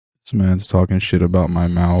This man's talking shit about my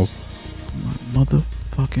mouse. My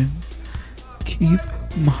motherfucking keep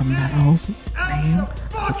my mouse name.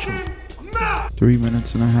 3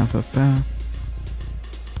 minutes and a half have passed.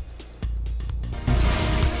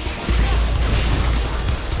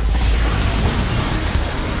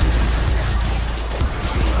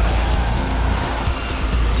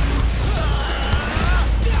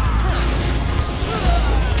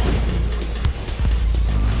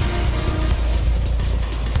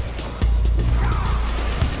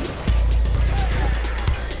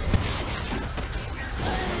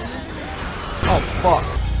 Oh, fuck.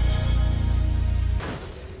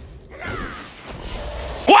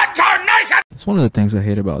 What tarnation? It's one of the things I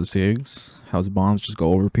hate about ZIggs. How his bombs just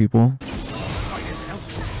go over people.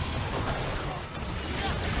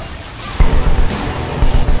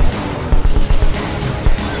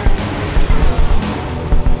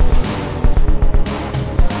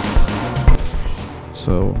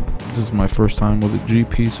 So, this is my first time with a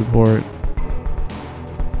GP support.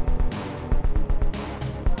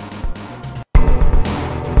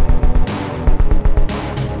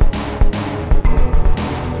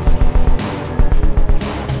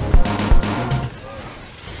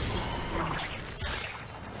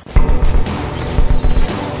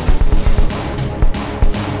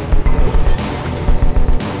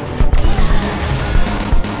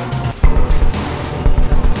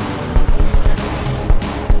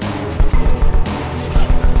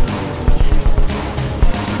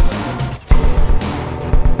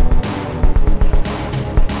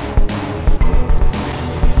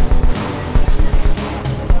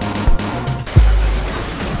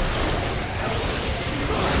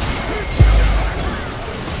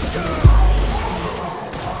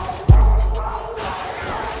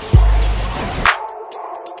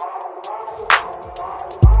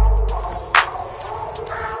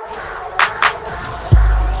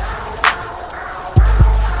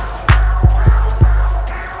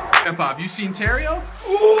 Have you seen Terrio?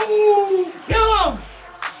 Ooh, kill him!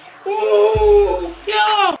 Ooh,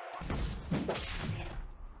 kill him!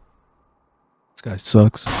 This guy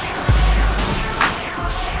sucks.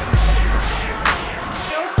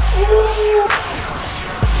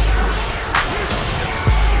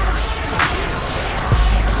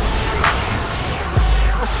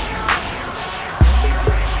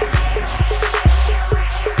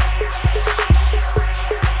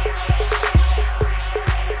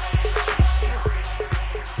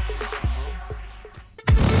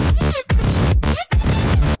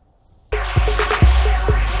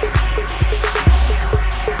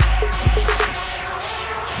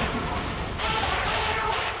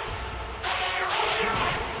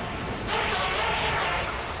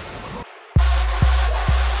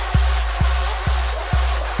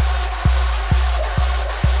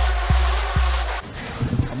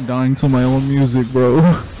 I'm dying to my own music, bro.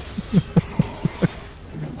 I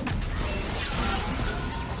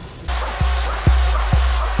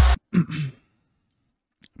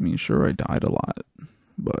mean, sure, I died a lot,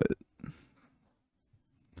 but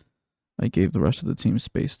I gave the rest of the team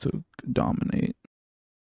space to dominate.